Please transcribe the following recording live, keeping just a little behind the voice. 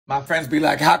My friends be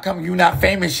like, how come you not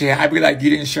famous yet? I be like, you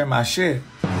didn't share my shit.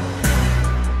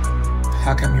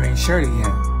 How come you ain't shared it yet?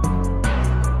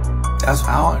 That's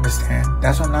what I don't understand.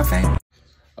 That's why I'm not famous.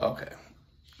 Okay.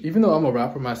 Even though I'm a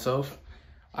rapper myself,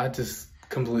 I just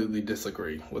completely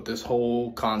disagree with this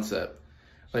whole concept.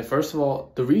 Like, first of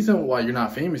all, the reason why you're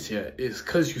not famous yet is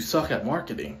because you suck at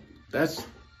marketing. That's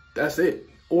it.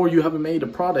 Or you haven't made a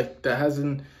product that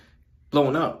hasn't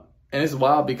blown up. And it's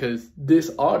wild because this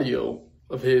audio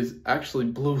of his actually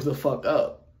blew the fuck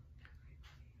up.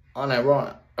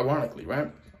 Ironically, right?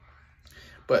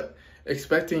 But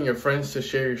expecting your friends to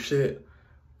share your shit,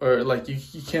 or like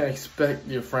you can't expect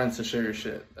your friends to share your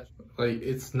shit. Like,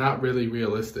 it's not really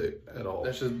realistic at all.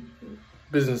 That's just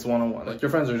business 101. Like, your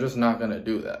friends are just not gonna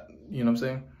do that. You know what I'm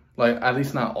saying? Like, at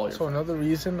least not all your friends. Another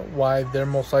reason why they're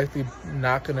most likely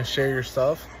not gonna share your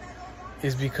stuff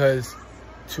is because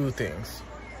two things.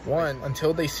 One,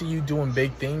 until they see you doing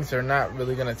big things, they're not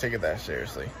really gonna take it that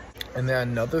seriously. And then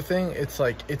another thing, it's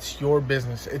like, it's your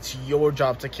business. It's your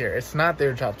job to care. It's not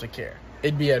their job to care.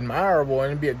 It'd be admirable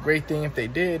and it'd be a great thing if they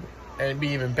did, and it'd be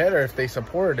even better if they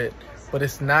supported it, but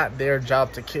it's not their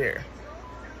job to care.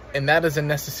 And that doesn't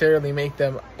necessarily make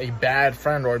them a bad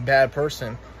friend or a bad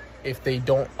person if they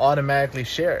don't automatically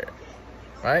share it,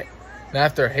 right? Now,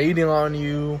 if they're hating on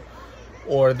you,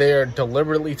 or they're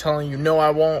deliberately telling you, no, I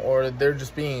won't, or they're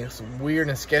just being weird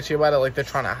and sketchy about it, like they're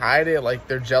trying to hide it, like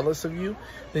they're jealous of you,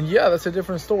 then yeah, that's a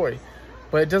different story.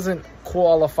 But it doesn't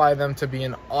qualify them to be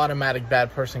an automatic bad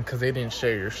person because they didn't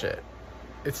share your shit.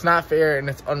 It's not fair and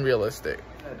it's unrealistic.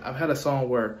 I've had a song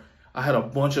where I had a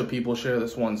bunch of people share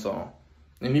this one song.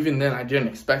 And even then, I didn't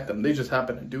expect them. They just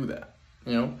happened to do that,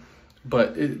 you know?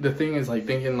 But the thing is, like,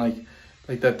 thinking like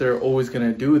that they're always going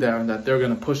to do that and that they're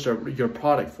going to push your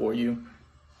product for you.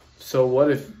 So what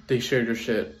if they shared your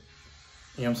shit?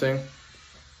 You know what I'm saying?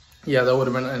 Yeah, that would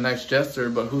have been a nice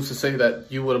gesture, but who's to say that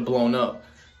you would have blown up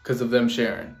because of them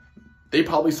sharing? They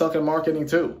probably suck at marketing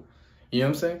too. You know what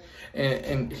I'm saying?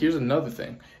 And here's another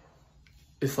thing.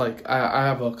 It's like, I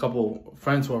have a couple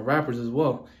friends who are rappers as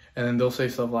well. And then they'll say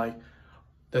stuff like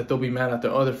that they'll be mad at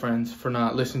their other friends for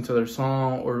not listening to their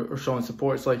song or showing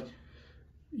support. It's like,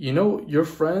 you know, your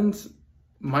friends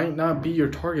might not be your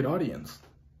target audience.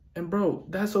 And bro,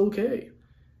 that's okay.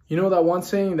 You know that one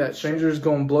saying that strangers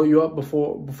gonna blow you up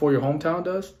before your hometown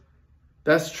does?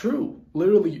 That's true.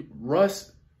 Literally,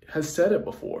 Russ has said it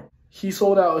before. He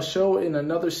sold out a show in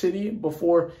another city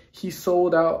before he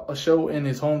sold out a show in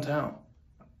his hometown.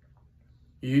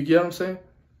 You get what I'm saying?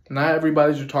 Not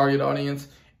everybody's your target audience,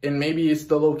 and maybe it's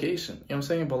the location. You know what I'm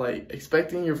saying? But like,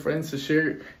 expecting your friends to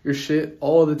share your shit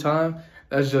all the time,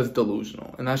 that's just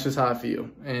delusional. And that's just how I feel.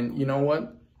 And you know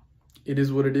what? It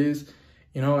is what it is,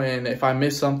 you know, and if I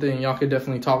missed something, y'all could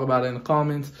definitely talk about it in the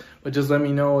comments, but just let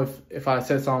me know if I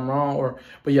said something wrong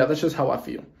but yeah, that's just how I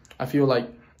feel. I feel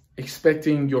like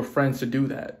expecting your friends to do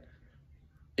that,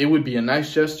 it would be a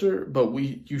nice gesture, but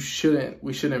we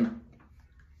shouldn't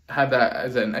have that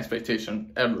as an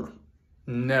expectation ever.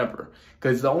 Never.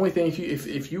 Because the only thing,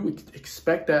 if you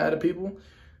expect that out of people,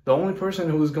 the only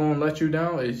person who's going to let you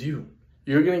down is you.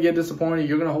 You're going to get disappointed.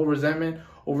 You're going to hold resentment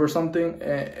over something.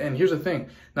 And here's the thing.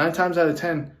 9 times out of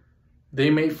 10, they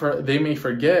may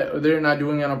forget, or they're not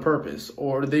doing it on purpose,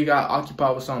 or they got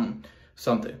occupied with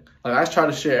something. Like, I try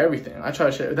to share everything. I try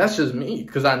to share. That's just me,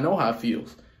 because I know how it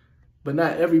feels. But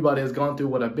not everybody has gone through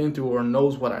what I've been through or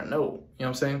knows what I know. You know what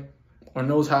I'm saying? Or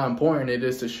knows how important it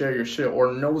is to share your shit,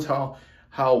 or knows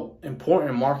how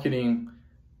important marketing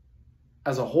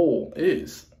as a whole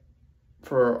is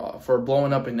for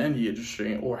blowing up in any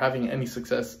industry or having any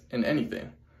success in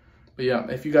anything. But yeah,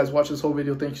 if you guys watch this whole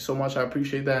video, thank you so much. I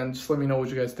appreciate that. And just let me know what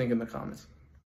you guys think in the comments.